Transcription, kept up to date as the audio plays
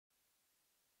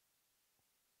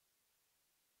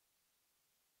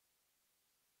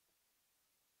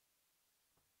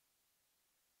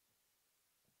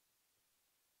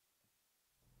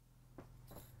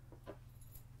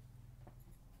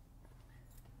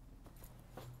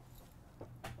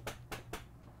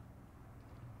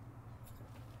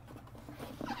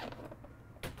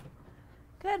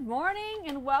Good morning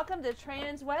and welcome to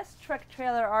Transwest Truck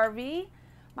Trailer RV.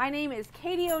 My name is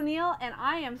Katie O'Neill and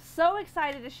I am so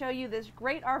excited to show you this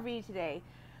great RV today.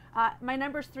 My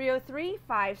number is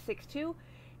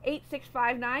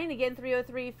 303-562-8659. Again,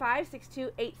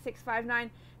 303-562-8659.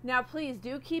 Now please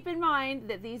do keep in mind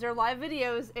that these are live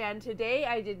videos, and today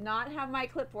I did not have my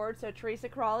clipboard, so Teresa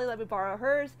Crawley let me borrow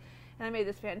hers and I made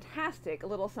this fantastic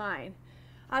little sign.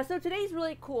 So today's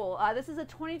really cool. This is a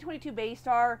 2022 Bay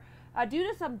Star. Due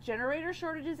to some generator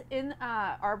shortages in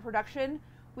our production,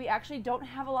 we actually don't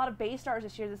have a lot of Bay Stars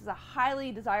this year. This is a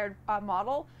highly desired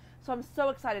model, so I'm so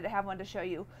excited to have one to show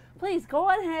you. Please go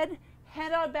ahead,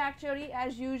 head on back, Jody.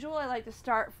 As usual, I like to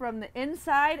start from the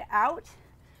inside out.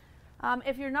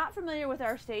 If you're not familiar with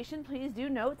our station, please do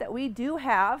note that we do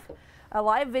have a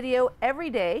live video every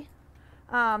day.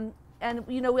 And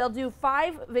you know, we'll do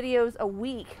 5 videos a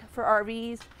week for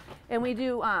RVs, and we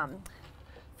do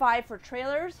 5 for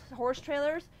trailers, horse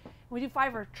trailers. We do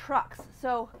 5 for trucks.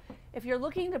 So if you're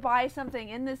looking to buy something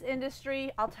in this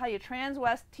industry, I'll tell you,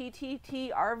 Transwest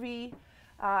TTT RV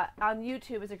on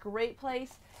YouTube is a great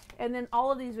place. And then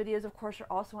all of these videos, of course, are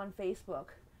also on Facebook.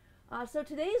 So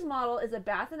today's model is a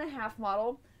bath and a half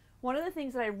model. One of the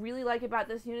things that I really like about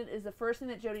this unit is the first thing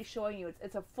that Jody's showing you.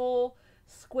 It's a full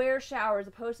square shower as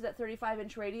opposed to that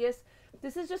 35-inch radius.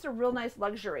 This is just a real nice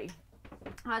luxury.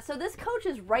 So this coach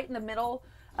is right in the middle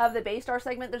of the Bay Star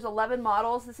segment. There's 11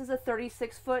 models. This is a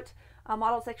 36-foot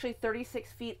model. It's actually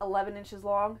 36 feet 11 inches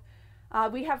long.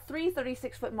 We have 3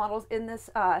 36-foot models in this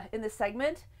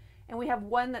segment, and we have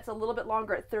one that's a little bit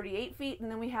longer at 38 feet,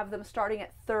 and then we have them starting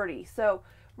at 30. So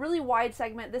really wide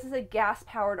segment. This is a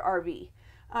gas-powered RV.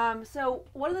 So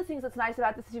one of the things that's nice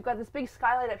about this is you've got this big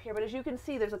skylight up here, but as you can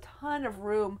see, there's a ton of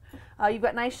room. You've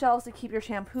got nice shelves to keep your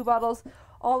shampoo bottles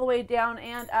all the way down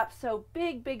and up. So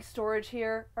big storage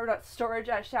here, or not storage,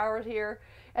 showers here.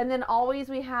 And then always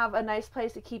we have a nice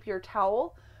place to keep your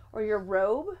towel or your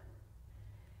robe.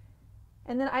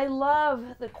 And then I love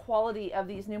the quality of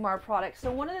these Newmar products.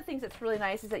 So one of the things that's really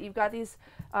nice is that you've got these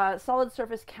solid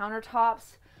surface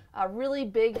countertops, really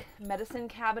big medicine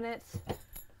cabinets.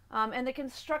 And the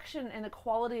construction and the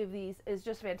quality of these is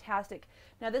just fantastic.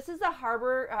 Now this is the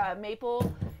Harbor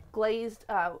maple glazed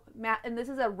matte, and this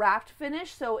is a wrapped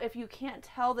finish. So if you can't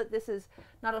tell that this is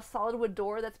not a solid wood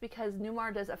door, that's because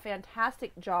Newmar does a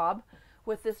fantastic job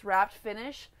with this wrapped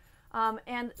finish.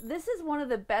 And this is one of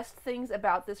the best things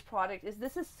about this product is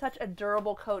this is such a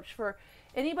durable coach for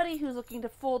anybody who's looking to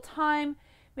full time.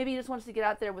 Maybe just wants to get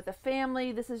out there with a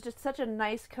family. This is just such a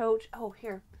nice coach. Oh,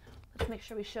 here, let's make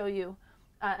sure we show you.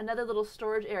 Another little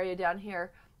storage area down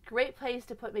here. Great place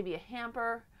to put maybe a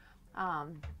hamper.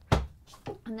 And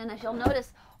then if you'll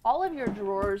notice, all of your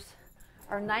drawers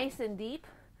are nice and deep.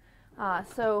 And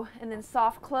then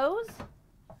soft close.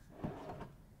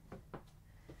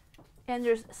 And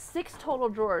there's 6 total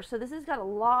drawers. So this has got a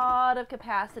lot of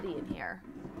capacity in here.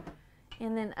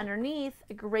 And then underneath,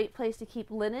 a great place to keep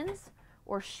linens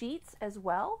or sheets as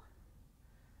well.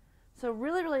 So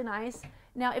really nice.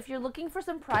 Now, if you're looking for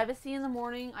some privacy in the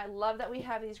morning, I love that we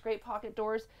have these great pocket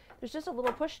doors. There's just a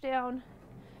little push down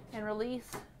and release.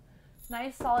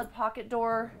 Nice solid pocket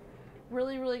door.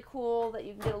 Really cool that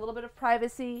you can get a little bit of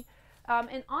privacy.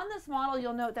 And on this model,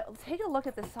 you'll note that, take a look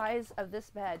at the size of this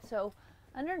bed. So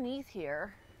underneath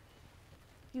here,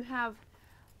 you have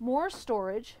more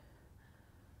storage.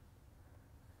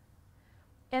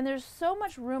 And there's so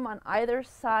much room on either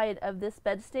side of this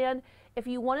bedstand. If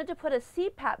you wanted to put a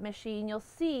CPAP machine, you'll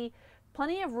see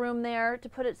plenty of room there to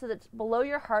put it so that it's below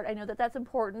your heart. I know that that's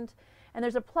important. And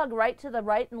there's a plug right to the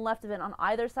right and left of it on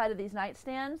either side of these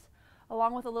nightstands,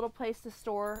 along with a little place to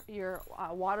store your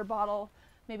water bottle,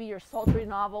 maybe your sultry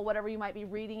novel, whatever you might be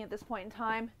reading at this point in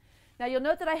time. Now you'll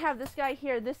note that I have this guy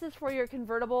here. This is for your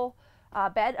convertible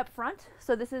bed up front.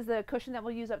 So this is the cushion that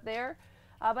we'll use up there.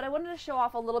 But I wanted to show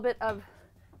off a little bit of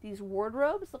these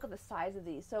wardrobes. Look at the size of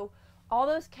these. So all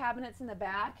those cabinets in the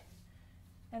back,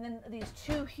 and then these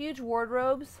 2 huge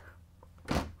wardrobes.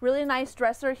 Really nice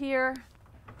dresser here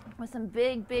with some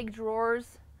big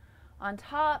drawers on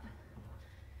top.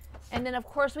 And then of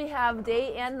course we have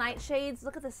day and night shades.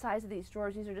 Look at the size of these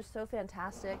drawers. These are just so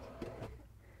fantastic.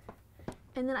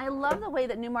 And then I love the way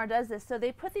that Newmar does this. So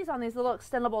they put these on these little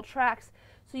extendable tracks,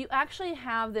 so you actually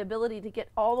have the ability to get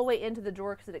all the way into the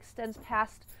drawer because it extends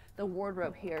past the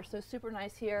wardrobe here. So super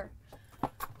nice here.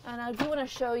 And I do want to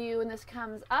show you, and this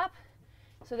comes up.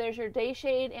 So there's your day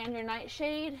shade and your night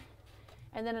shade,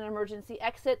 and then an emergency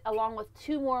exit along with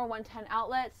 2 more 110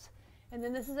 outlets. And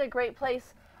then this is a great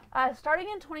place. Starting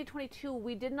in 2022,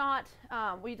 we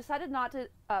decided not to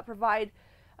provide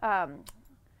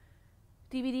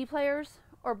DVD players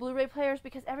or Blu-ray players,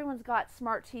 because everyone's got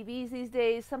smart TVs these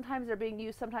days. Sometimes they're being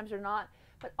used, sometimes they're not.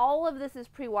 But all of this is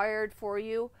pre-wired for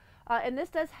you. And this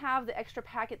does have the extra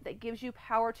packet that gives you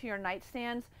power to your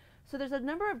nightstands. So there's a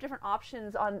number of different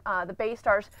options on the Bay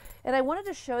Stars, and I wanted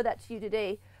to show that to you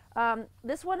today.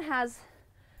 This one has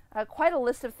quite a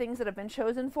list of things that have been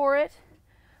chosen for it.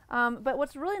 But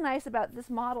what's really nice about this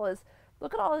model is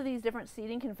look at all of these different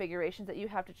seating configurations that you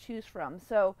have to choose from.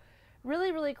 So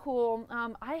really, really cool.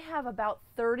 I have about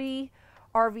 30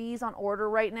 RVs on order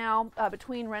right now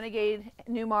between Renegade,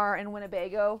 Newmar, and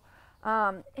Winnebago.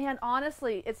 And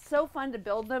honestly, it's so fun to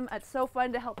build them. It's so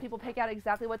fun to help people pick out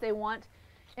exactly what they want.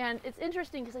 And it's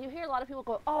interesting because you hear a lot of people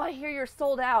go, oh, I hear you're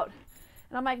sold out.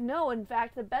 And I'm like, no, in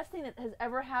fact, the best thing that has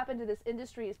ever happened to this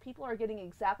industry is people are getting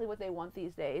exactly what they want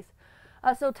these days.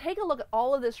 So take a look at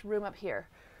all of this room up here.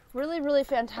 Really, really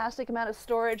fantastic amount of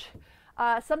storage.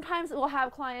 Sometimes we'll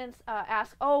have clients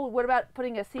ask, oh, what about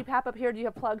putting a CPAP up here? Do you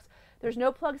have plugs? There's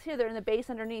no plugs here. They're in the base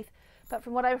underneath. But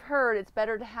from what I've heard, it's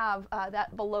better to have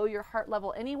that below your heart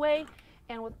level anyway.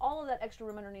 And with all of that extra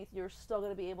room underneath, you're still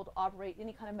going to be able to operate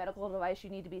any kind of medical device you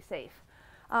need to be safe.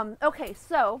 Okay,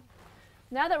 so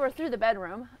now that we're through the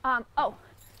bedroom,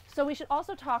 so we should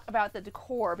also talk about the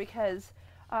decor, because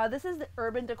this is the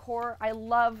urban decor. I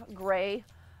love gray.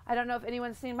 I don't know if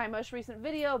anyone's seen my most recent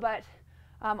video, but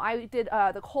I did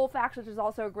the Colfax, which is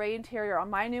also a gray interior on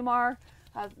my Newmar.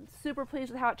 Super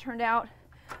pleased with how it turned out.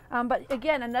 But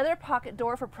again, another pocket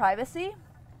door for privacy.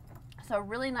 So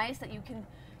really nice that you can,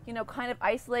 you know, kind of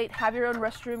isolate, have your own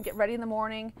restroom, get ready in the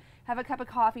morning, have a cup of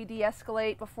coffee,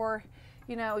 de-escalate before,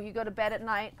 you know, you go to bed at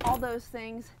night, all those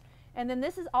things. And then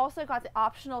this has also got the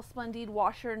optional Splendide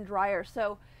washer and dryer.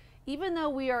 So even though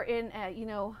we are in a, you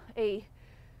know, a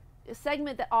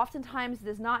segment that oftentimes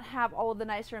does not have all of the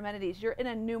nicer amenities, you're in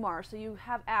a Newmar, so you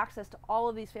have access to all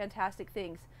of these fantastic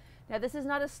things. Now this is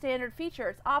not a standard feature,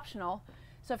 it's optional.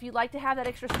 So if you'd like to have that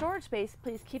extra storage space,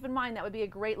 please keep in mind that would be a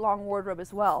great long wardrobe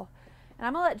as well. And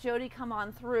I'm gonna let Jody come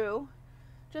on through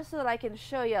just so that I can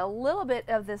show you a little bit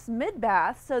of this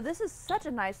mid-bath. So this is such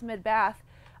a nice mid-bath.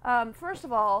 First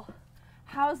of all,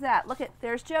 how's that? Look at,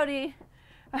 there's Jody.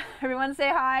 Everyone say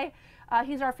hi.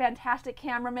 He's our fantastic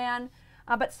cameraman.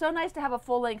 But so nice to have a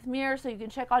full-length mirror so you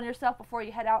can check on yourself before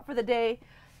you head out for the day.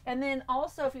 And then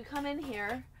also if you come in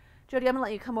here, Jody, I'm gonna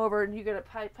let you come over and you're gonna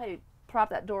probably prop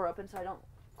that door open so I don't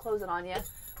close it on you.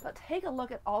 But take a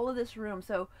look at all of this room.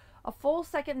 So a full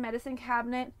second medicine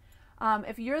cabinet.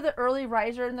 If you're the early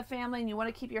riser in the family and you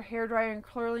want to keep your hairdryer and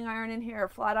curling iron in here, or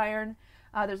flat iron,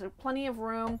 there's plenty of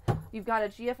room. You've got a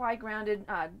GFI grounded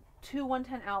 2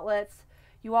 110 outlets.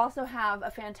 You also have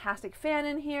a fantastic fan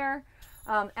in here,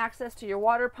 access to your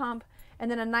water pump,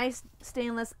 and then a nice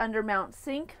stainless undermount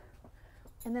sink.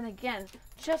 And then again,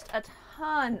 just a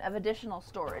ton of additional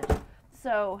storage.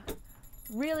 So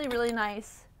really, really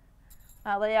nice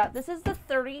layout. This is the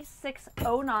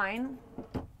 3609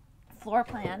 floor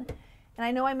plan. And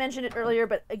I know I mentioned it earlier,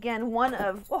 but again, one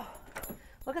of, oh,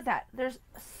 look at that. There's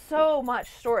so much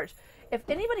storage. If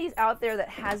anybody's out there that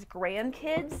has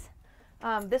grandkids,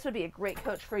 this would be a great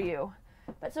coach for you.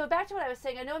 But so back to what I was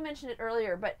saying, I know I mentioned it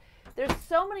earlier, but there's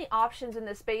so many options in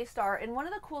this Bay Star. And one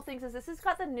of the cool things is this has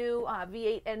got the new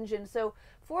V8 engine. So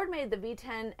Ford made the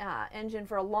V10 engine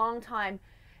for a long time.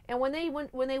 And when they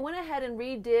went ahead and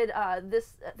redid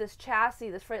this chassis,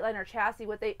 this Freightliner chassis,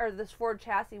 this Ford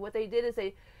chassis, what they did is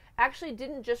they actually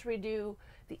didn't just redo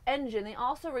the engine, they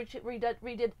also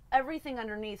redid everything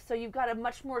underneath. So you've got a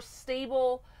much more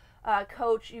stable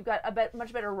coach, you've got a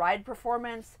much better ride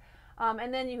performance,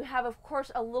 and then you have, of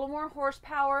course, a little more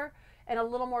horsepower and a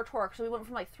little more torque. So we went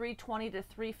from like 320 to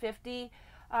 350.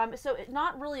 So it's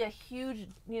not really a huge,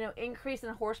 increase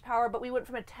in horsepower, but we went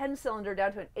from a 10-cylinder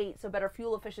down to an 8, so better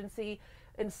fuel efficiency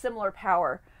and similar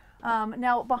power.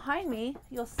 Now behind me,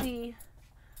 you'll see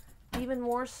even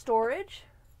more storage.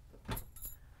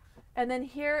 And then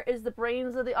here is the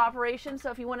brains of the operation.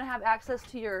 So if you want to have access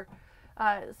to your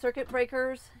circuit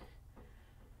breakers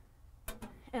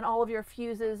and all of your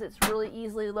fuses, it's really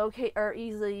easily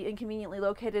and conveniently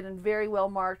located and very well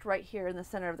marked right here in the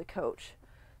center of the coach.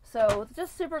 So it's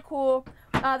just super cool.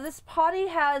 This potty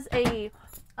has a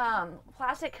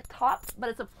plastic top, but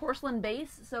it's a porcelain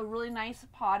base, so really nice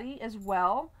potty as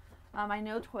well. I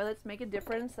know toilets make a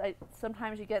difference.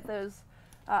 Sometimes you get those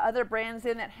other brands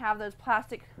in that have those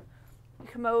plastic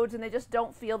commodes and they just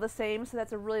don't feel the same, so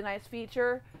that's a really nice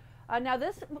feature. Now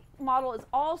this model is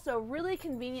also really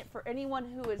convenient for anyone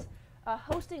who is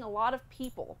hosting a lot of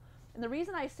people. And the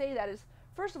reason I say that is,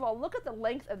 first of all, look at the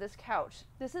length of this couch.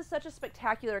 This is such a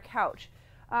spectacular couch.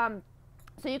 So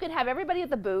you can have everybody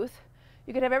at the booth.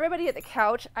 You could have everybody at the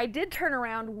couch. I did turn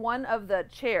around one of the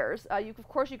chairs. Of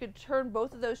course, you could turn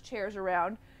both of those chairs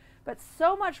around, but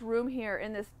so much room here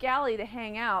in this galley to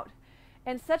hang out,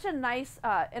 and such a nice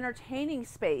entertaining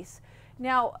space.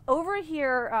 Now, over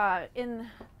here in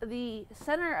the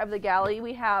center of the galley,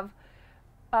 we have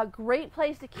a great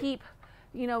place to keep,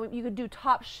 you could do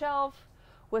top shelf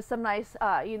with some nice,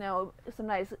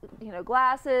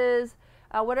 glasses,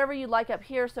 whatever you like up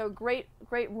here. So great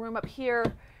room up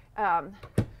here.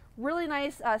 Really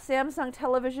nice Samsung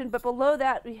television, but below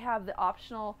that we have the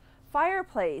optional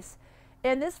fireplace.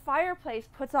 And this fireplace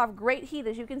puts off great heat.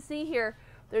 As you can see here,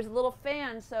 there's a little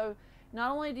fan, so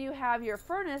not only do you have your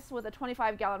furnace with a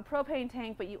 25-gallon propane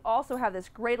tank, but you also have this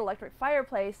great electric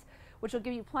fireplace, which will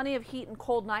give you plenty of heat in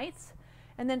cold nights.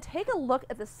 And then take a look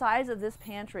at the size of this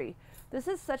pantry. This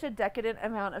is such a decadent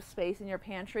amount of space in your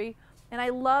pantry, and I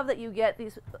love that you get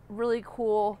these really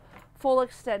cool full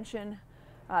extension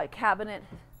cabinet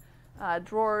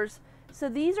drawers. So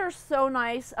these are so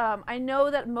nice. I know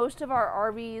that most of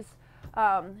our RVs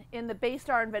in the Bay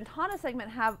Star and Ventana segment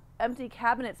have empty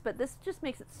cabinets, but this just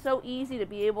makes it so easy to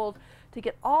be able to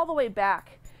get all the way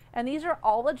back. And these are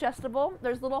all adjustable.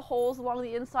 There's little holes along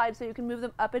the inside so you can move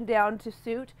them up and down to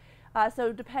suit.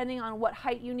 So depending on what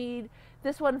height you need,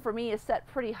 this one for me is set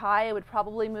pretty high. I would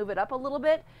probably move it up a little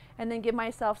bit and then give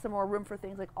myself some more room for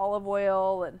things like olive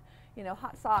oil and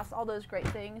hot sauce, all those great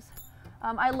things.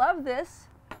 I love this.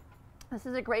 This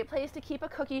is a great place to keep a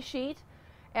cookie sheet.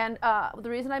 And the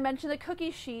reason I mentioned the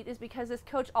cookie sheet is because this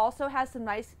coach also has some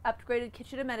nice upgraded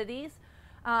kitchen amenities.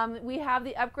 We have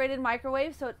the upgraded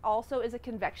microwave, so it also is a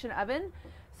convection oven.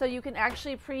 So you can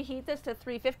actually preheat this to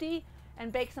 350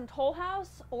 and bake some Toll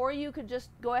House, or you could just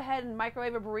go ahead and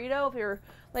microwave a burrito if you're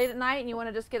late at night and you want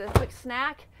to just get a quick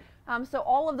snack. So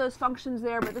all of those functions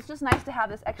there, but it's just nice to have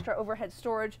this extra overhead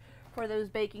storage for those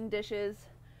baking dishes.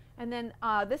 And then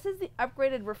this is the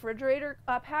upgraded refrigerator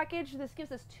package. This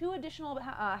gives us two additional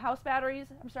house batteries,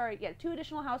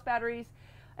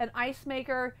 an ice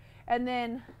maker, and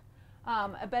then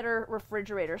a better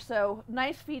refrigerator. So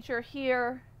nice feature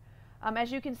here.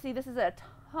 As you can see, this is a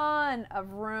ton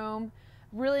of room,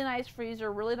 really nice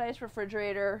freezer, really nice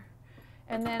refrigerator.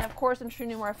 And then of course in true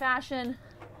Newmar fashion,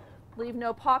 leave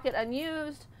no pocket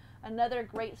unused. Another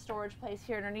great storage place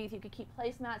here underneath. You could keep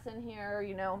placemats in here,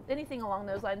 anything along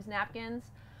those lines, napkins.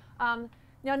 Now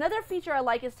another feature I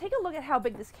like is take a look at how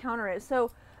big this counter is.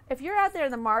 So if you're out there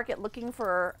in the market looking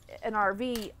for an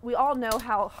RV, we all know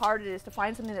how hard it is to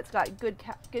find something that's got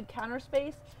good counter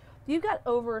space. You've got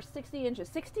over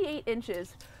 68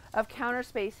 inches of counter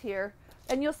space here.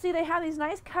 And you'll see they have these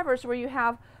nice covers where you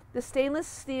have the stainless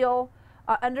steel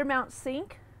undermount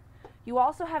sink. You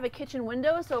also have a kitchen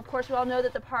window, so of course we all know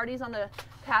that the party's on the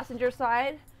passenger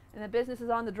side and the business is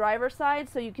on the driver's side,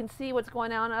 so you can see what's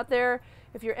going on out there.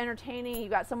 If you're entertaining, you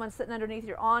got someone sitting underneath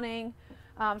your awning.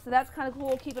 So that's kind of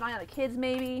cool. Keep an eye on the kids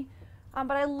maybe.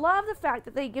 But I love the fact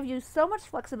that they give you so much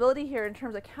flexibility here in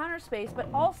terms of counter space, but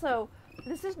also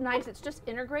this is nice. It's just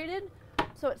integrated,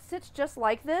 so it sits just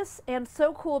like this, and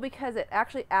so cool because it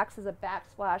actually acts as a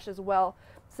backsplash as well.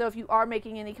 So if you are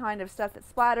making any kind of stuff that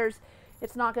splatters,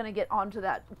 it's not going to get onto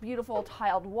that beautiful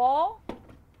tiled wall.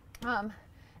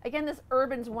 Again, this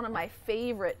urban's one of my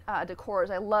favorite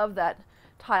decors. I love that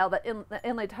tile, that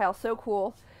inlay tile, so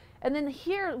cool. And then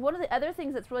here, one of the other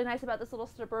things that's really nice about this little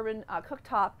suburban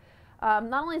cooktop,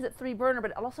 not only is it 3-burner, but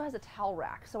it also has a towel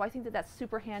rack. So I think that that's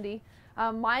super handy.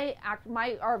 My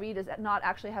RV does not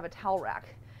actually have a towel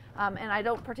rack, and I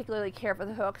don't particularly care for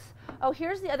the hooks. Oh,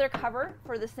 here's the other cover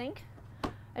for the sink.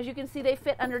 As you can see, they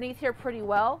fit underneath here pretty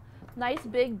well. Nice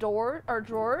big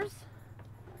drawers,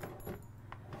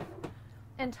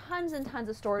 and tons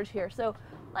of storage here. So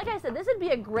like I said, this would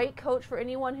be a great coach for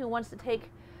anyone who wants to take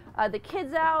the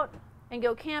kids out and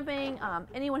go camping,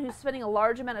 anyone who's spending a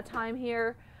large amount of time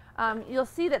here. You'll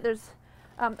see that there's,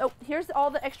 here's all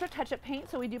the extra touch-up paint,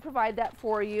 so we do provide that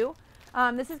for you.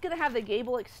 This is going to have the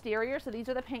gable exterior, so these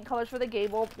are the paint colors for the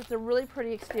gable. It's a really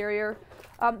pretty exterior.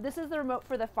 This is the remote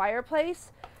for the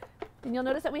fireplace. And you'll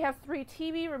notice that we have 3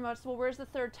 TV remotes. Well, where's the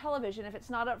third television if it's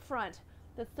not up front?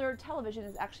 The third television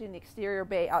is actually in the exterior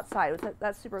bay outside.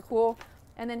 That's super cool.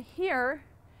 And then here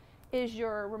is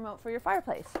your remote for your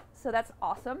fireplace. So that's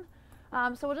awesome.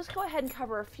 So we'll just go ahead and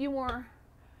cover a few more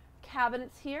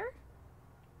cabinets here.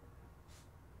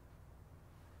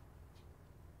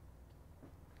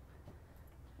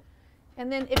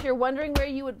 And then if you're wondering where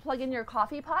you would plug in your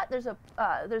coffee pot, there's a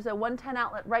 110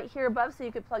 outlet right here above, so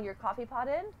you could plug your coffee pot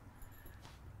in.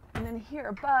 And then here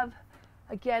above,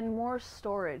 again, more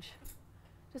storage.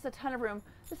 Just a ton of room.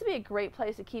 This would be a great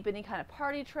place to keep any kind of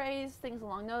party trays, things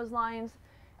along those lines.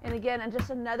 And again, and just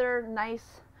another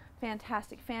nice,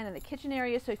 fantastic fan in the kitchen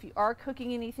area. So if you are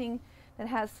cooking anything that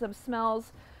has some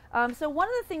smells. So one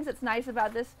of the things that's nice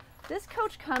about this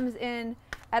coach comes in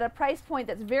at a price point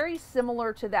that's very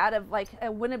similar to that of like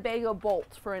a Winnebago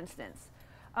Bolt, for instance.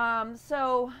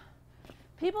 So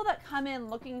people that come in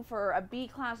looking for a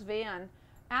B-class van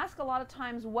ask a lot of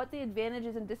times what the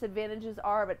advantages and disadvantages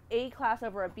are of an A-class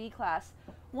over a B-class.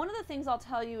 One of the things I'll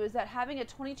tell you is that having a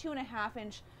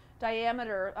 22.5-inch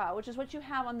diameter, which is what you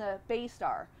have on the Bay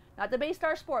Star, not the Bay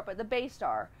Star Sport, but the Bay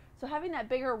Star. So having that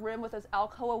bigger rim with those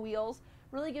Alcoa wheels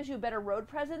really gives you a better road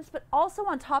presence, but also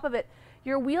on top of it,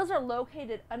 your wheels are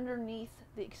located underneath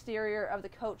the exterior of the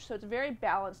coach, so it's very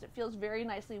balanced. It feels very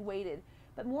nicely weighted.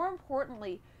 But more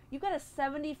importantly, you've got a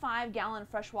 75-gallon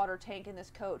freshwater tank in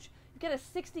this coach. You've got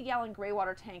a 60-gallon gray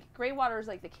water tank. Gray water is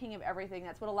like the king of everything.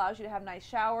 That's what allows you to have nice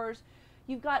showers.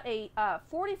 You've got a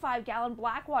 45-gallon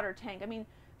black water tank. I mean,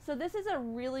 so this is a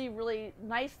really, really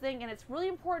nice thing, and it's really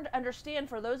important to understand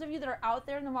for those of you that are out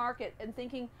there in the market and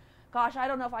thinking, gosh, I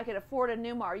don't know if I could afford a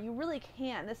Newmar. You really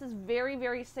can. This is very,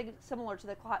 very similar to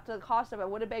the cost of a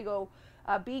Winnebago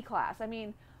B-class. I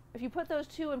mean, if you put those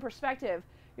two in perspective,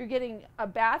 you're getting a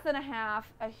bath and a half,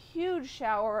 a huge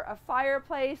shower, a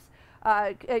fireplace,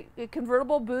 a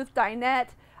convertible booth dinette.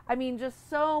 I mean, just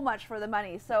so much for the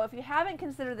money. So if you haven't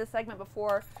considered this segment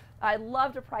before, I'd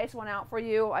love to price one out for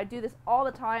you. I do this all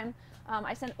the time.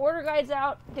 I send order guides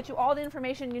out, get you all the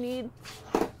information you need.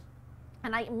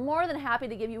 And I'm more than happy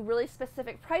to give you really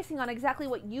specific pricing on exactly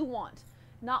what you want,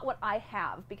 not what I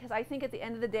have. Because I think at the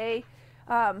end of the day,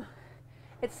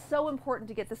 it's so important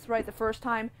to get this right the first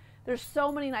time. There's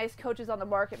so many nice coaches on the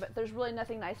market, but there's really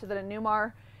nothing nicer than a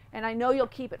Newmar. And I know you'll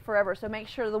keep it forever, so make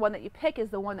sure the one that you pick is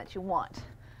the one that you want.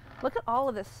 Look at all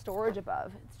of this storage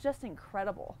above. It's just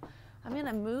incredible. I'm going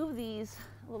to move these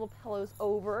little pillows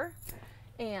over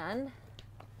and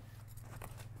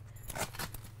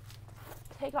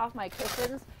take off my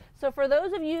cushions. So for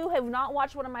those of you who have not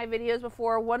watched one of my videos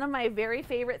before, one of my very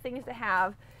favorite things to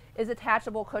have is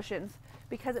attachable cushions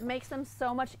because it makes them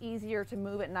so much easier to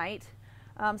move at night.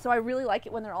 So I really like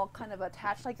it when they're all kind of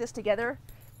attached like this together.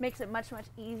 Makes it much, much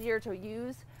easier to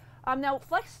use. Now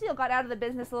Flex Steel got out of the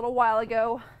business a little while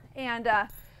ago, and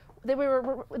they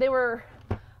were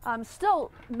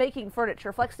still making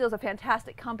furniture. Flex Steel is a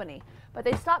fantastic company, but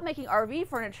they stopped making RV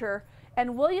furniture,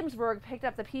 and Williamsburg picked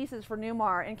up the pieces for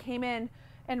Newmar and came in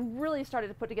and really started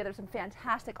to put together some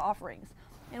fantastic offerings.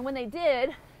 And when they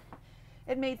did,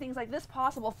 it made things like this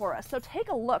possible for us. So take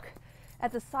a look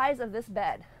at the size of this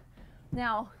bed.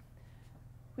 Now,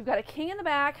 we've got a king in the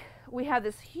back. We have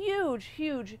this huge,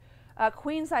 huge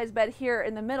queen size bed here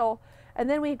in the middle, and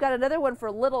then we've got another one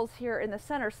for littles here in the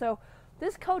center. So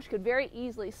this coach could very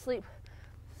easily sleep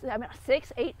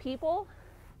 6, 8 people,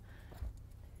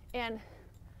 and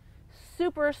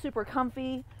super, super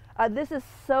comfy. This is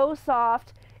so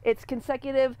soft. It's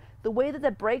consecutive. The way that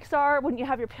the brakes are, when you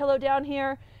have your pillow down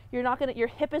here, you're not gonna, your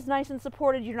hip is nice and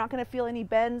supported. You're not gonna feel any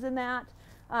bends in that.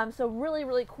 So really,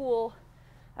 really cool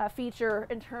feature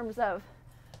in terms of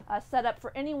setup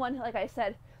for anyone. Like I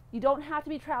said, you don't have to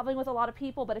be traveling with a lot of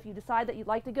people, but if you decide that you'd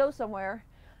like to go somewhere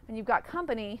and you've got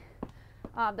company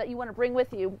that you want to bring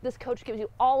with you, this coach gives you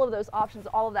all of those options,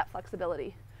 all of that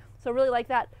flexibility. So really like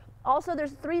that. Also,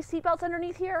 there's 3 seat belts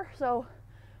underneath here, so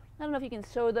I don't know if you can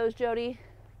show those, Jody.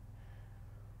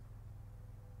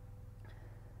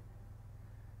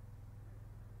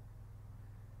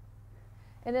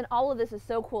 And then all of this is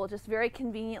so cool, just very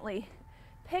conveniently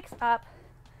picks up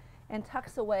and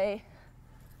tucks away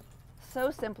so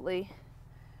simply.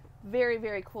 Very,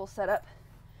 very cool setup.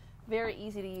 Very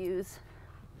easy to use.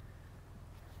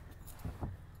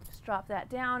 Just drop that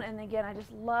down, and again, I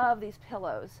just love these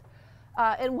pillows.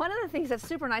 And one of the things that's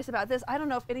super nice about this, I don't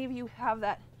know if any of you have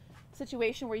that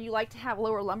situation where you like to have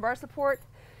lower lumbar support.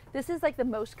 This is like the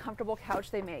most comfortable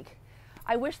couch they make.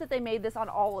 I wish that they made this on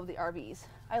all of the RVs.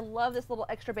 I love this little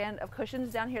extra band of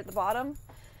cushions down here at the bottom.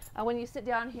 When you sit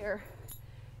down here,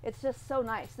 it's just so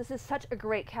nice. This is such a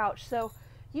great couch. So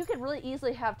you could really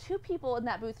easily have 2 people in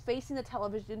that booth facing the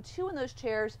television, 2 in those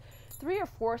chairs, 3 or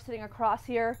 4 sitting across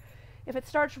here. If it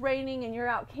starts raining and you're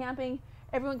out camping,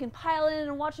 everyone can pile in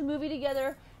and watch a movie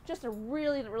together. Just a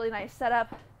really, really nice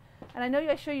setup. And I know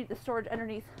I showed you the storage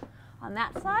underneath on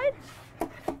that side,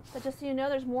 but just so you know,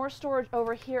 there's more storage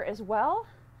over here as well.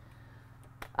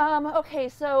 Okay,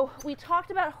 so we talked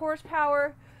about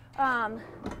horsepower.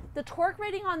 The torque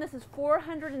rating on this is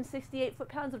 468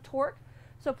 foot-pounds of torque,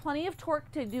 so plenty of torque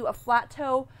to do a flat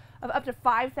tow of up to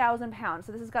 5,000 pounds.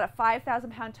 So this has got a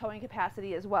 5,000 pound towing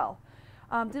capacity as well.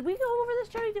 Did we go over this,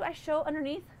 Jody? Did I show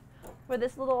underneath where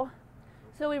this little,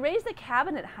 so we raised the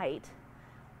cabinet height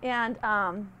and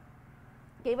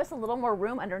gave us a little more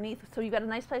room underneath. So you've got a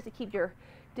nice place to keep your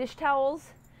dish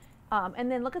towels.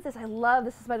 And then look at this. I love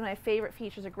this. Is one of my favorite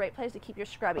features. A great place to keep your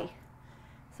scrubby.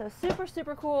 So super,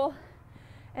 super cool.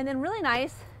 And then really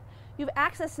nice, you have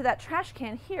access to that trash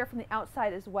can here from the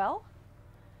outside as well.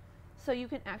 So you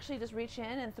can actually just reach in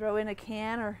and throw in a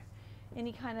can or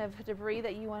any kind of debris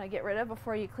that you want to get rid of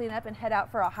before you clean up and head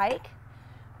out for a hike.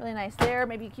 Really nice there.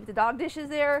 Maybe you keep the dog dishes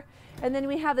there. And then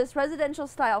we have this residential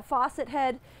style faucet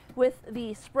head with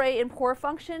the spray and pour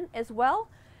function as well.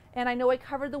 And I know I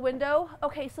covered the window.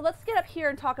 Okay, so let's get up here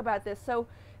and talk about this. So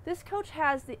this coach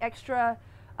has the extra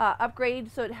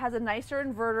upgrade, so it has a nicer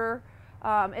inverter.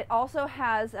 It also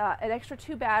has an extra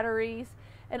 2 batteries,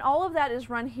 and all of that is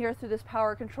run here through this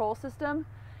power control system.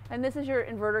 And this is your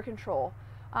inverter control.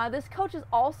 This coach is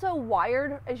also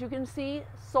wired, as you can see,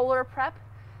 solar prep.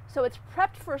 So it's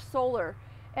prepped for solar.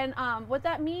 And what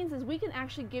that means is we can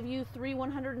actually give you 3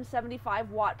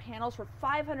 175 watt panels for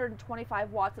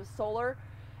 525 watts of solar.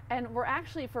 And we're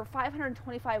actually, for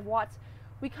 525 watts,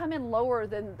 we come in lower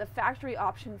than the factory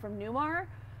option from Newmar.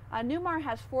 Newmar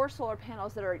has 4 solar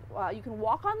panels that are, you can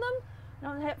walk on them.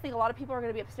 I don't think a lot of people are going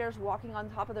to be upstairs walking on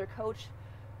top of their coach.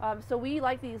 So we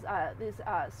like these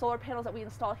solar panels that we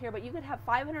install here, but you could have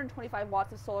 525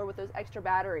 watts of solar with those extra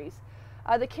batteries.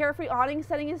 The Carefree awning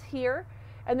setting is here,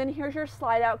 and then here's your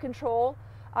slide out control.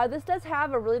 This does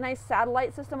have a really nice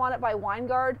satellite system on it by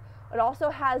Winegard. It also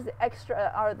has the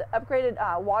the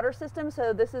upgraded water system.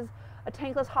 So this is a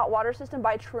tankless hot water system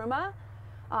by Truma.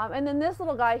 And then this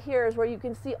little guy here is where you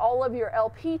can see all of your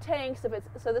LP tanks.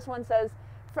 So this one says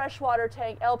freshwater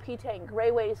tank, LP tank,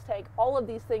 gray waste tank. All of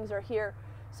these things are here.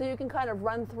 So you can kind of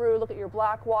run through, look at your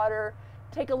black water,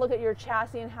 take a look at your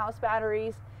chassis and house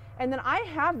batteries. And then I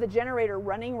have the generator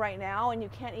running right now, and you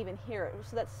can't even hear it.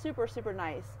 So that's super, super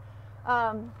nice.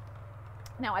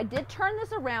 Now I did turn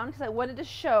this around because I wanted to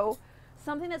show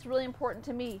something that's really important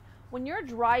to me. When you're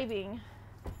driving,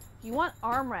 you want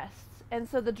armrests. And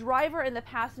so the driver and the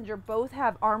passenger both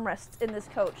have armrests in this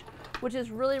coach, which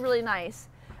is really, really nice.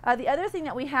 The other thing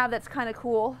that we have that's kind of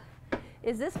cool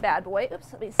is this bad boy.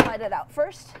 Oops, let me slide it out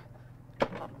first.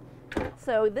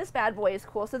 So this bad boy is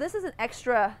cool. So this is an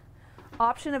extra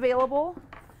option available.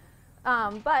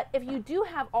 But if you do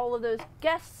have all of those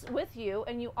guests with you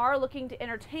and you are looking to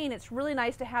entertain, it's really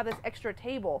nice to have this extra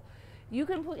table. You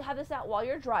can have this out while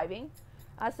you're driving.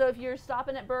 So if you're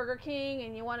stopping at Burger King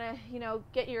and you want to,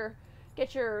 get your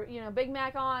Big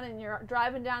Mac on and you're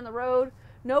driving down the road,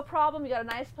 no problem. You got a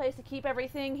nice place to keep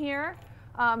everything here.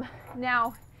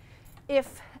 Now,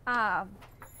 if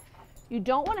you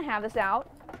don't want to have this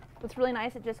out, what's really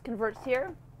nice, it just converts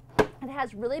here. It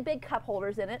has really big cup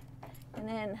holders in it, and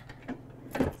then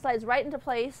slides right into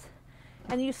place.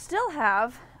 And you still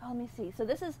have, let me see. So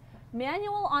this is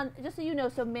manual on, just so you know,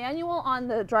 so manual on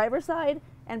the driver's side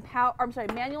and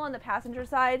manual on the passenger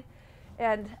side,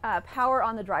 and power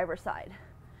on the driver's side.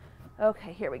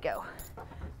 Okay, here we go.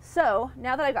 So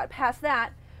now that I got past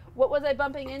that, what was I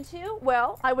bumping into?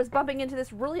 Well, I was bumping into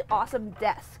this really awesome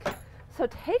desk. So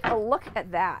take a look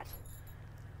at that.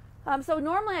 So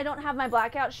normally I don't have my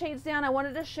blackout shades down. I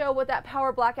wanted to show what that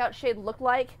power blackout shade looked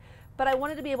like, but I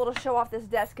wanted to be able to show off this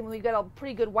desk, and we've got a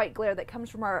pretty good white glare that comes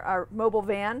from our mobile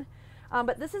van.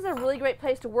 But this is a really great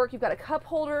place to work. You've got a cup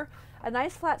holder, a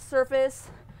nice flat surface.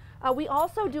 We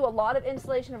also do a lot of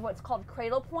installation of what's called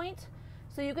cradle point.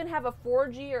 So you can have a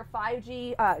 4G or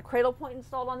 5G cradle point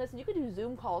installed on this, and you can do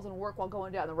Zoom calls and work while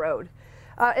going down the road.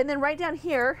 And then right down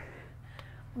here,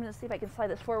 I'm going to see if I can slide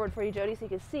this forward for you, Jody, so you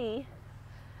can see.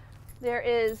 There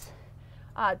is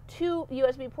 2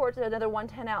 USB ports and another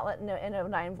 110 outlet and a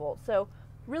 9 volt. So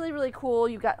really, really cool.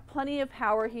 You've got plenty of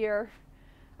power here,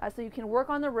 so you can work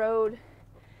on the road.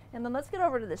 And then let's get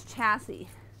over to this chassis.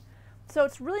 So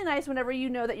it's really nice whenever you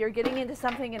know that you're getting into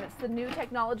something and it's the new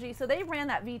technology. So they ran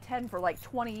that V10 for like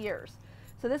 20 years.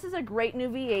 So this is a great new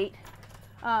V8.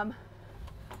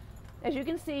 As you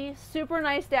can see, super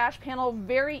nice dash panel,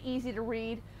 very easy to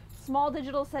read. Small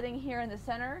digital setting here in the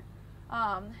center.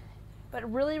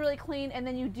 But really, really clean. And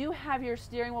then you do have your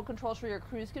steering wheel controls for your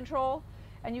cruise control.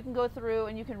 And you can go through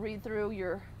and you can read through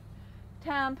your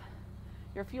temp,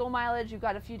 your fuel mileage. You've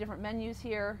got a few different menus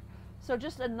here. So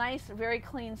just a nice, very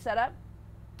clean setup.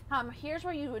 Here's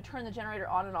where you would turn the generator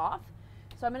on and off.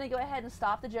 So I'm going to go ahead and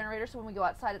stop the generator so when we go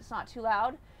outside it's not too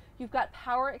loud. You've got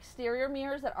power exterior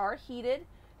mirrors that are heated.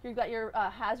 You've got your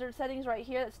hazard settings right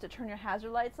here. That's to turn your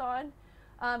hazard lights on.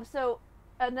 So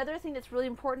another thing that's really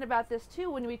important about this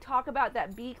too, when we talk about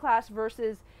that B class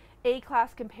versus A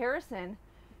class comparison,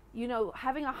 you know,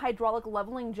 having a hydraulic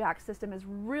leveling jack system is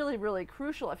really, really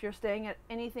crucial if you're staying at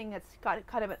anything that's got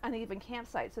kind of an uneven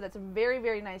campsite. So that's a very,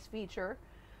 very nice feature.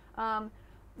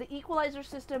 The equalizer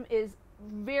system is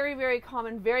very, very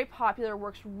common, very popular,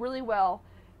 works really well,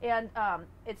 and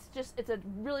it's a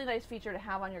really nice feature to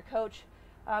have on your coach.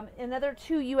 Another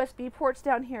 2 USB ports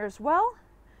down here as well.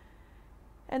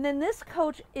 And then this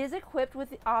coach is equipped with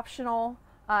the optional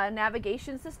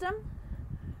navigation system.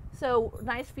 So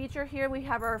nice feature here, we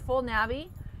have our full navi,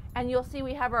 and you'll see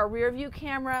we have our rear view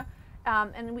camera,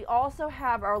 and we also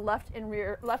have our left and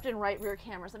right rear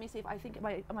cameras. Let me see if I think,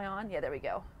 am I on? Yeah, there we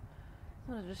go.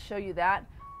 I'm gonna just show you that.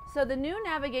 So the new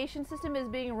navigation system is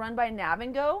being run by Nav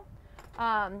and Go.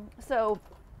 So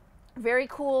very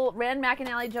cool. Rand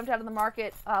McAnally jumped out of the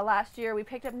market last year. We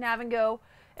picked up Nav and Go,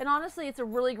 and honestly, it's a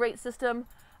really great system.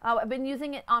 I've been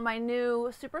using it on my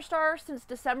new Superstar since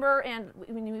December, and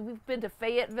we've been to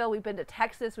Fayetteville, we've been to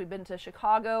Texas, we've been to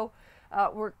Chicago.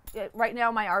 Right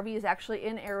now my RV is actually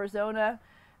in Arizona,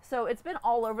 so it's been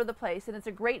all over the place, and it's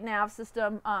a great nav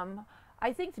system.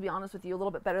 I think, to be honest with you, a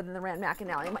little bit better than the Rand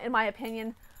McAnally, in my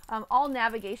opinion. All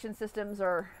navigation systems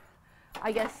are,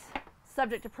 I guess,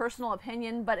 subject to personal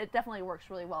opinion, but it definitely works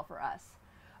really well for us.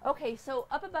 Okay, so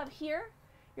up above here,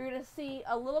 you're going to see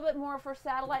a little bit more for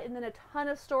satellite and then a ton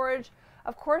of storage.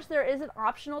 Of course, there is an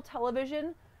optional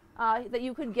television that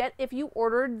you could get if you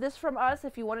ordered this from us.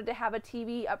 If you wanted to have a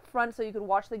TV up front so you could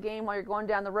watch the game while you're going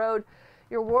down the road,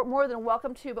 you're more than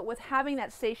welcome to. But with having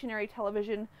that stationary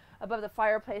television above the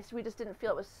fireplace, we just didn't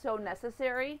feel it was so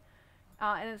necessary.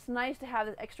 And it's nice to have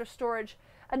this extra storage.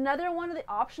 Another one of the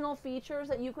optional features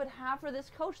that you could have for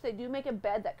this coach, they do make a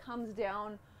bed that comes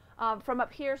down from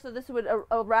up here, so this would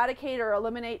eradicate or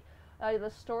eliminate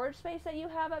the storage space that you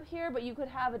have up here, but you could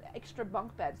have an extra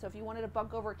bunk bed. So if you wanted a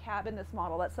bunk over cab in this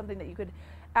model, that's something that you could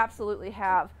absolutely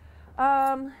have.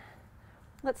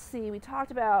 Let's see, we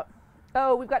talked about,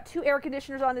 oh, we've got 2 air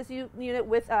conditioners on this unit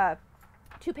with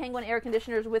 2 Penguin air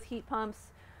conditioners with heat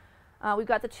pumps. We've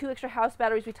got the 2 extra house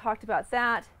batteries, we talked about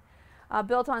that.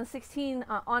 Built on 16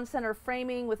 on-center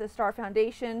framing with a Star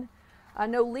foundation.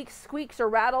 No leaks, squeaks, or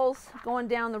rattles going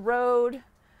down the road.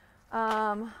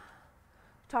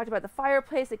 Talked about the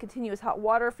fireplace, the continuous hot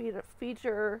water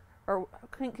feature, or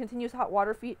continuous hot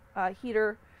water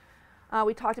heater.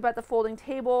 We talked about the folding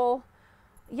table.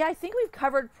 Yeah, I think we've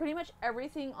covered pretty much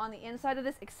everything on the inside of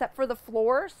this except for the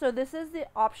floor. So this is the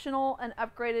optional and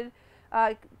upgraded,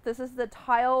 this is the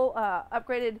tile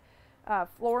upgraded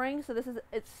flooring. So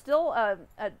it's still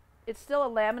a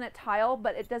laminate tile,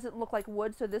 but it doesn't look like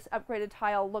wood, so this upgraded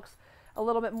tile looks a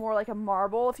little bit more like a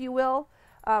marble, if you will.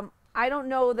 I don't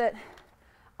know that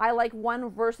I like one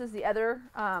versus the other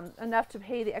enough to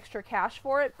pay the extra cash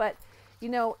for it, but you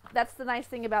know, that's the nice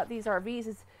thing about these RVs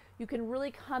is you can really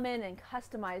come in and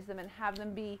customize them and have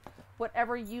them be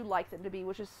whatever you like them to be,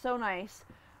 which is so nice.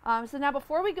 So now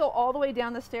before we go all the way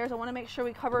down the stairs, I want to make sure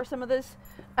we cover some of this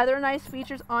other nice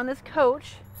features on this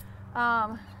coach.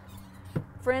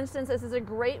 For instance, this is a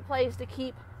great place to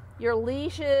keep your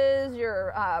leashes,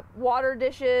 your water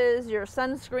dishes, your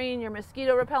sunscreen, your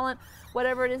mosquito repellent,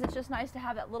 whatever it is. It's just nice to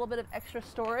have that little bit of extra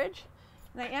storage.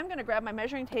 And I am going to grab my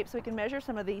measuring tape so we can measure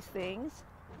some of these things.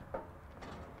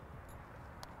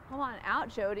 Come on out,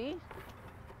 Jody.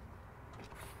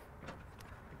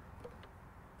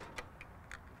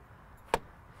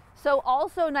 So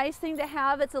also nice thing to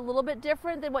have, it's a little bit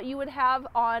different than what you would have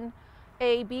on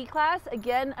a B class.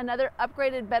 Again, another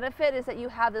upgraded benefit is that you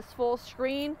have this full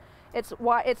screen.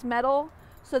 It's metal,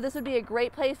 so this would be a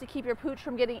great place to keep your pooch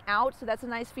from getting out, so that's a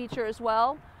nice feature as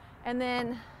well. And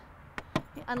then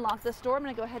unlock this door. I'm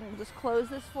going to go ahead and just close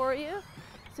this for you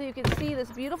so you can see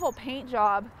this beautiful paint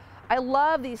job. I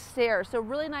love these stairs, so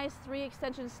really nice 3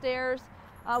 extension stairs.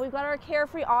 We've got our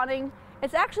Carefree awning.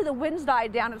 It's actually, the wind's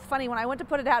died down. It's funny, when I went to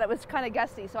put it out, it was kind of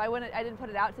gusty, so I didn't put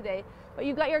it out today. But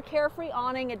you've got your Carefree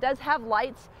awning. It does have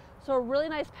lights, so a really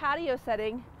nice patio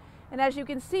setting. And as you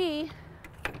can see,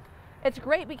 it's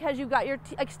great because you've got your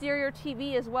exterior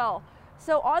TV as well.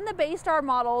 So on the Bay Star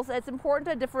models, it's important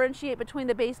to differentiate between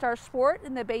the Bay Star Sport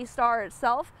and the Bay Star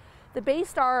itself. The Bay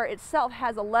Star itself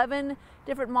has 11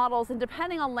 different models, and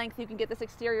depending on length, you can get this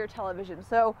exterior television.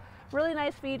 So really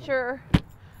nice feature.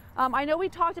 I know we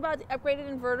talked about the upgraded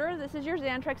inverter. This is your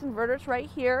Xantrex inverter. It's right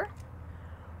here.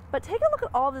 But take a look at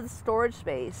all of the storage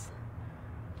space.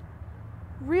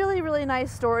 Really, really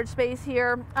nice storage space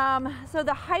here. So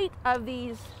the height of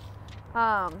these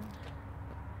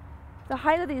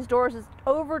doors is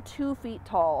over 2 feet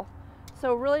tall.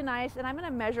 So really nice. And I'm going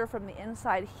to measure from the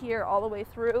inside here all the way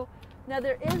through. Now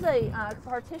there is a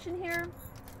partition here.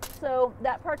 So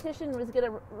that partition was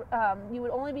gonna, you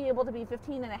would only be able to be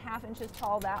 15.5 inches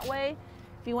tall that way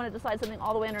if you wanted to slide something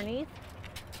all the way underneath.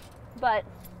 But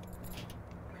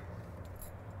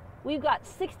we've got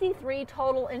 63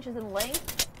 total inches in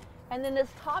length. And then this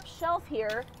top shelf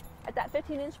here at that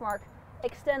 15-inch mark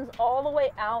extends all the way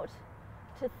out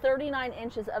to 39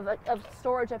 inches of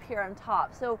storage up here on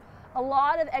top. So a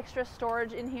lot of extra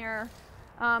storage in here.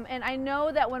 And I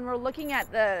know that when we're looking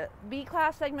at the B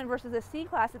class segment versus the C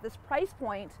class at this price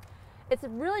point, it's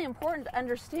really important to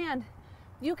understand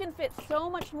you can fit so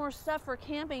much more stuff for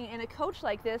camping in a coach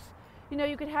like this. You know,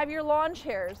 you could have your lawn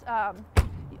chairs.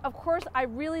 Of course, I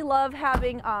really love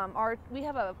having we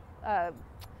have a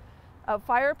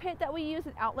fire pit that we use,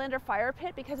 an Outlander fire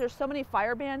pit, because there's so many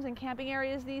fire bans in camping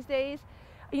areas these days.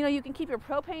 You know, you can keep your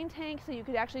propane tank, so you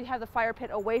could actually have the fire pit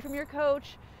away from your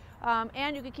coach.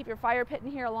 And you could keep your fire pit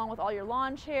in here along with all your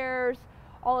lawn chairs,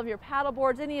 all of your paddle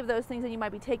boards, any of those things that you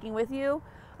might be taking with you.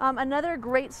 Another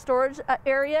great storage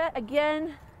area,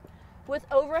 again, with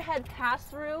overhead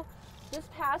pass-through. This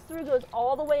pass-through goes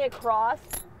all the way across.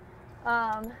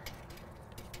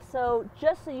 So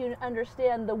just so you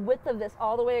understand the width of this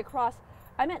all the way across,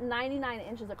 I'm at 99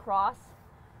 inches across.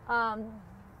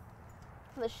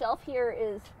 The shelf here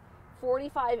is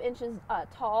 45 inches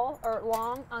tall or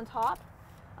long on top.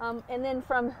 And then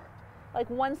from like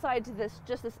one side to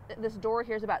this door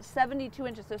here is about 72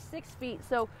 inches, so 6 feet.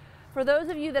 So for those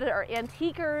of you that are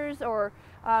antiquers, or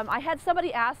I had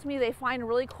somebody ask me, they find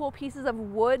really cool pieces of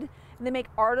wood and they make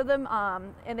art of them,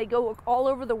 and they go all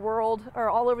over the world or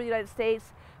all over the United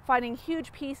States finding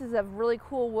huge pieces of really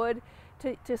cool wood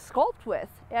to sculpt with.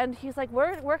 And he's like,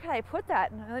 where can I put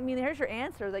that? And I mean, here's your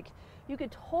answer. Like, you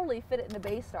could totally fit it in the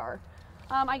Bay Star.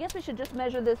 I guess we should just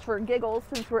measure this for giggles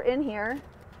since we're in here.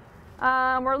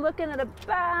 We're looking at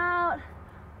about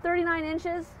 39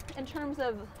 inches in terms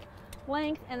of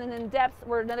length, and then in depth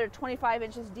we're another 25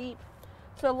 inches deep.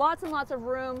 So lots and lots of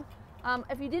room.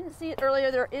 If you didn't see it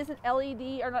earlier, there is an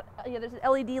LED, or not, yeah, there's an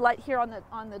LED light here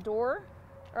on the door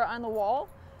or on the wall.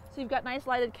 So you've got nice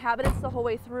lighted cabinets the whole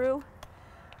way through.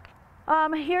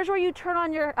 Here's where you turn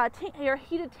on your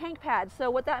heated tank pad. So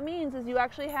what that means is you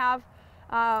actually have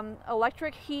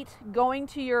electric heat going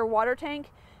to your water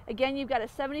tank. Again, you've got a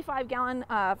 75-gallon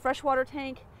freshwater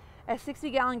tank, a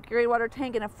 60-gallon gray water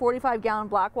tank, and a 45-gallon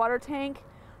black water tank.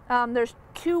 There's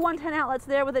two 110 outlets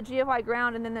there with a GFI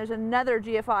ground, and then there's another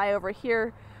GFI over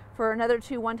here for another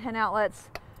two 110 outlets.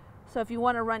 So if you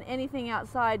want to run anything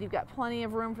outside, you've got plenty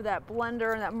of room for that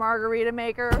blender and that margarita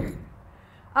maker.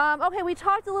 Okay, we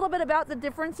talked a little bit about the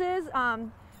differences.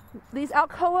 These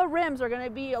Alcoa rims are going to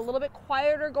be a little bit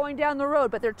quieter going down the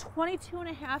road, but they're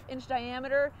 22.5-inch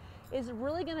diameter is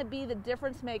really going to be the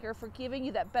difference maker for giving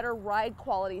you that better ride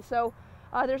quality. So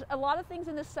there's a lot of things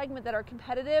in this segment that are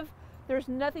competitive. There's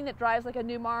nothing that drives like a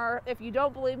Newmar. If you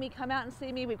don't believe me, come out and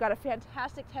see me. We've got a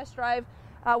fantastic test drive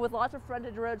with lots of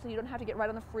frontage roads, so you don't have to get right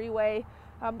on the freeway.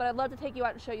 But I'd love to take you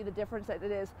out and show you the difference that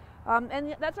it is.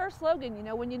 And that's our slogan, you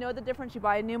know, when you know the difference, you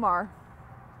buy a Newmar.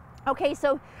 Okay,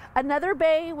 so another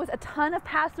bay with a ton of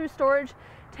pass-through storage.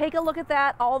 Take a look at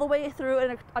that all the way through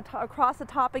and across the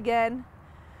top again.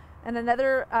 And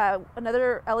another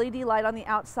LED light on the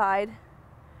outside.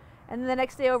 And then the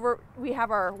next day over, we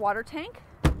have our water tank.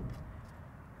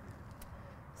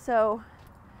 So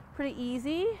pretty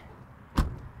easy.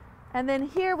 And then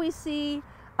here we see,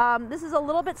 this is a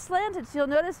little bit slanted. So you'll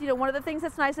notice, you know, one of the things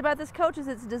that's nice about this coach is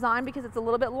it's designed because it's a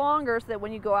little bit longer so that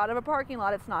when you go out of a parking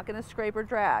lot, it's not going to scrape or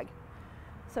drag.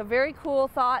 So very cool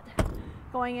thought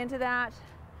going into that.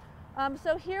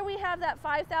 So here we have that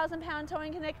 5,000-pound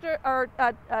towing connector, or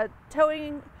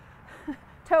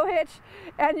tow hitch,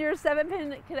 and your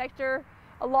 7-pin connector,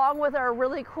 along with our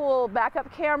really cool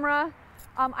backup camera.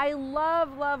 I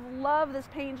love this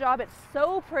paint job. It's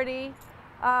so pretty.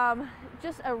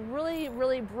 Just a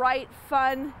really bright,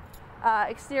 fun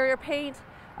exterior paint.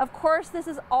 Of course, this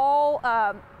is all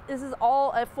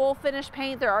a full finish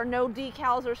paint. There are no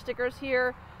decals or stickers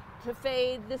here to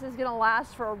fade. This is going to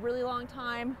last for a really long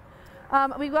time.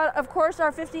 We've got, of course,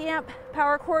 our 50-amp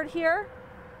power cord here.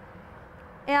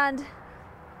 And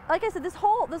like I said, this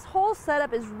whole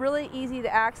setup is really easy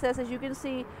to access. As you can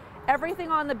see, everything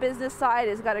on the business side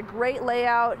has got a great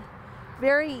layout,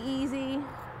 very easy.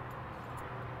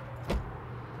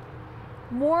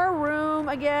 More room,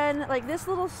 again, like this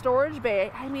little storage bay.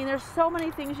 I mean, there's so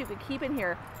many things you could keep in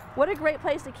here. What a great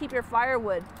place to keep your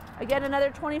firewood. Again, another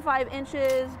 25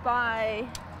 inches by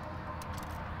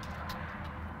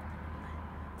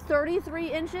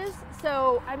 33 inches.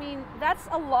 So, I mean, that's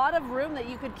a lot of room that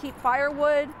you could keep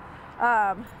firewood.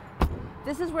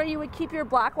 This is where you would keep your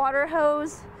black water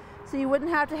hose, so you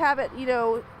wouldn't have to have it, you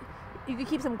know, You can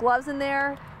keep some gloves in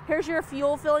there. Here's your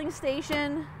fuel filling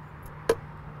station.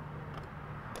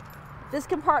 This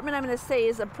compartment, I'm going to say,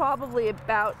 is probably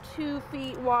about 2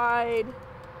 feet wide.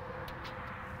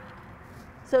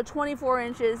 So 24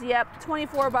 inches, yep,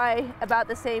 24 by about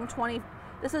the same 20.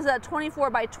 This is a 24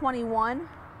 by 21,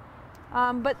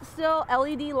 but still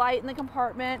LED light in the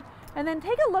compartment. And then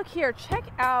take a look here,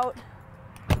 check out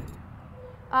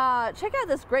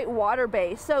this great water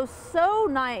base. So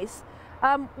nice.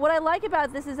 What I like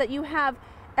about this is that you have,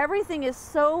 everything is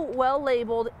so well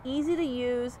labeled, easy to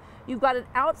use. You've got an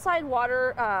outside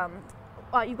water,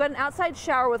 you've got an outside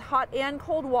shower with hot and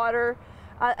cold water.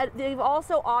 They've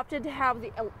also opted to have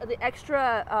the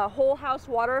extra whole house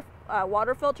water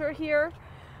filter here.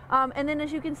 And then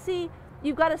as you can see,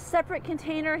 you've got a separate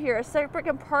container here, a separate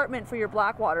compartment for your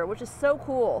black water, which is so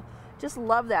cool. Just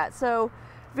love that. So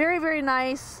very, very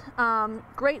nice.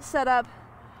 Great setup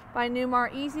by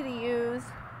Newmar, easy to use.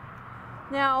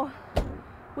 Now,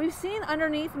 we've seen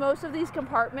underneath most of these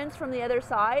compartments from the other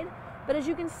side, but as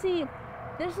you can see,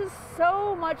 this is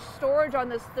so much storage on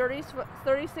this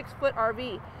 36-foot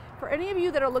RV. For any of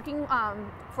you that are looking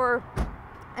for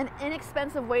an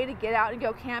inexpensive way to get out and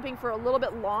go camping for a little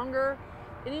bit longer,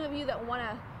 any of you that want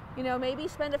to, you know, maybe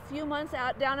spend a few months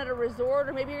out down at a resort,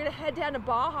 or maybe you're going to head down to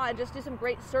Baja and just do some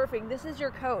great surfing, this is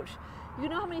your coach. You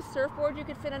know how many surfboards you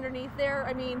could fit underneath there?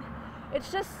 I mean,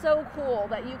 it's just so cool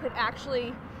that you could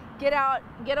actually get out,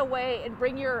 get away, and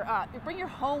bring your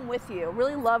home with you.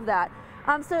 Really love that.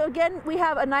 So again, we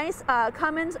have a nice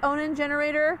Cummins Onan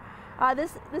generator.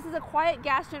 This is a quiet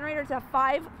gas generator. It's a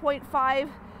 5.5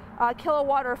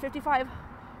 kilowatt or 55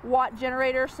 watt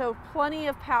generator, so plenty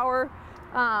of power.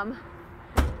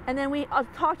 And then we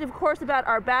talked, of course, about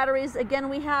our batteries. Again,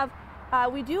 we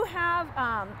do have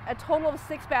a total of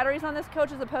 6 batteries on this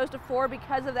coach as opposed to 4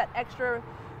 because of that extra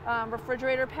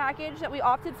refrigerator package that we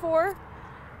opted for.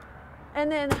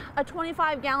 And then a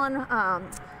 25-gallon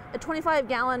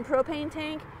propane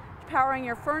tank powering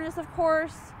your furnace, of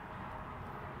course.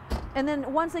 And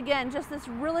then once again, just this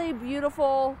really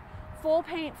beautiful full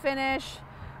paint finish.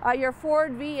 Your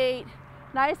Ford V8,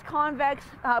 nice convex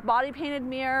body painted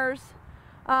mirrors.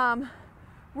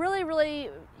 Really, really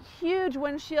huge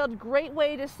windshield, great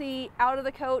way to see out of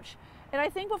the coach. And I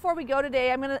think before we go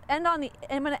today, I'm going to end on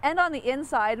the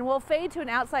inside, and we'll fade to an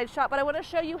outside shot, but I want to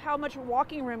show you how much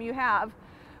walking room you have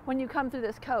when you come through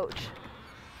this coach.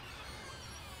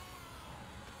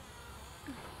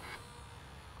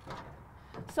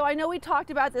 So I know we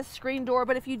talked about this screen door,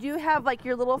 but if you do have like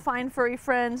your little fine furry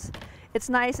friends, it's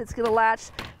nice, it's going to latch.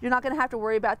 You're not going to have to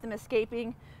worry about them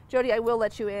escaping. Jody, I will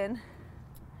let you in.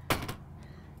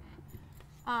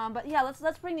 But yeah,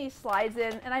 let's bring these slides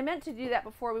in. And I meant to do that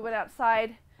before we went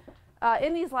outside.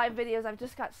 In these live videos, I've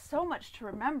just got so much to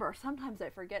remember. Sometimes I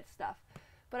forget stuff.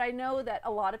 But I know that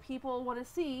a lot of people want to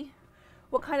see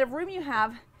what kind of room you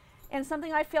have. And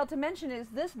something I failed to mention is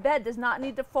this bed does not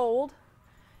need to fold.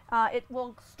 It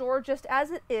will store just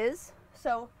as it is.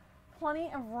 So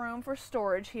plenty of room for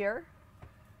storage here.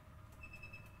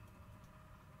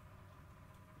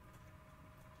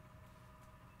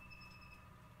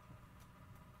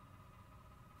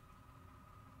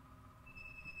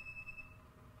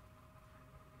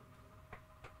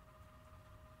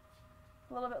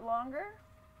 A little bit longer.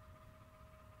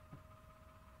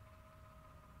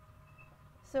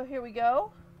 So here we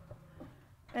go.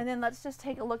 And then let's just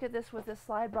take a look at this with this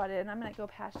slide brought in. I'm going to go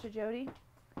past you, Jody,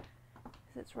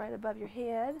 because it's right above your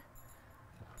head.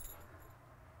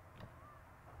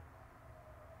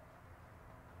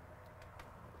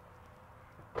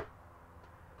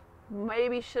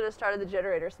 Maybe should have started the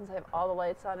generator since I have all the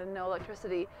lights on and no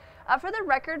electricity. For the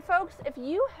record, folks, if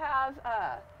you have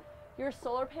your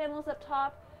solar panels up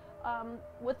top,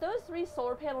 with those 3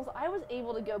 solar panels, I was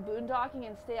able to go boondocking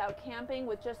and stay out camping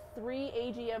with just 3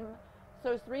 AGM,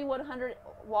 so 3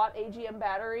 100-watt AGM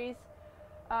batteries,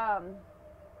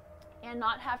 and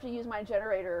not have to use my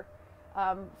generator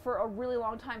for a really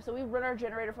long time. So we run our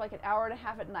generator for like an hour and a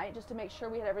half at night just to make sure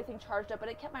we had everything charged up, but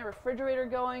it kept my refrigerator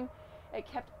going. It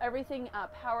kept everything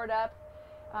powered up.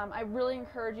 I really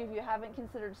encourage you, if you haven't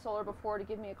considered solar before, to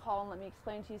give me a call and let me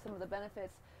explain to you some of the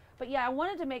benefits. But yeah, I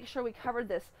wanted to make sure we covered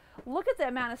this. Look at the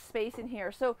amount of space in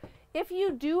here. So if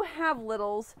you do have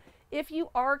littles, if you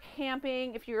are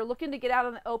camping, if you're looking to get out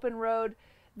on the open road,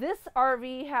 this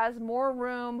RV has more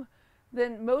room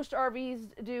than most RVs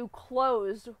do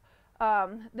closed,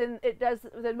 than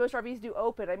most RVs do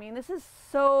open. I mean, this is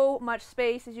so much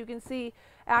space. As you can see,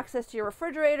 access to your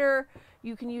refrigerator.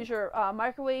 You can use your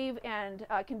microwave and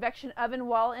convection oven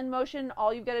while in motion.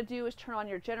 All you've got to do is turn on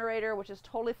your generator, which is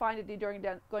totally fine to do during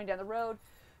going down the road.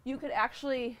 You could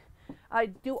actually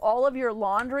do all of your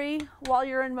laundry while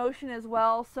you're in motion as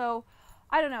well. So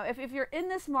I don't know, if you're in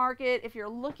this market, if you're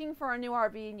looking for a new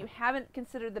RV and you haven't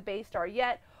considered the Bay Star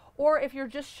yet, or if you're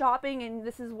just shopping and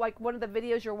this is like one of the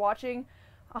videos you're watching,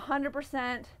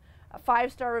 100% a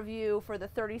 5-star review for the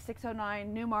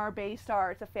 3609 Newmar Bay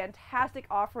Star. It's a fantastic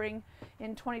offering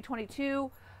in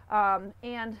 2022.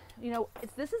 And you know,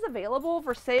 this is available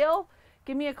for sale.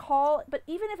 Give me a call. But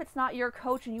even if it's not your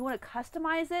coach and you want to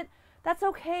customize it, that's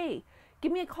okay.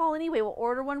 Give me a call anyway. We'll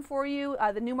order one for you.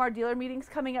 The Newmar dealer meeting's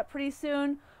coming up pretty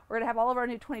soon. We're going to have all of our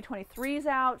new 2023s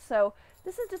out. So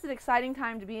this is just an exciting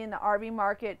time to be in the RV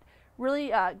market.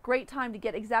 Really great time to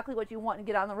get exactly what you want and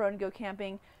get on the road and go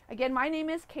camping. Again, my name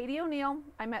is Katie O'Neill.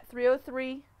 I'm at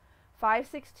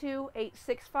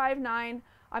 303-562-8659.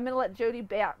 I'm going to let Jody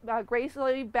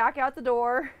gracefully back out the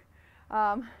door.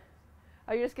 Are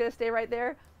you just going to stay right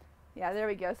there? Yeah, there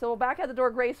we go. So we'll back out the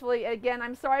door gracefully. Again,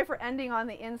 I'm sorry for ending on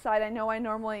the inside. I know I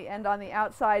normally end on the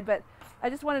outside, but I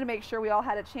just wanted to make sure we all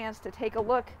had a chance to take a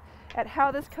look at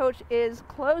how this coach is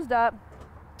closed up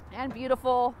and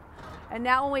beautiful. And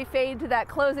now when we fade to that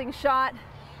closing shot,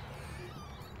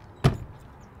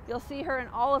 you'll see her in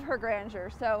all of her grandeur.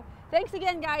 So thanks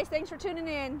again, guys. Thanks for tuning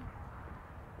in.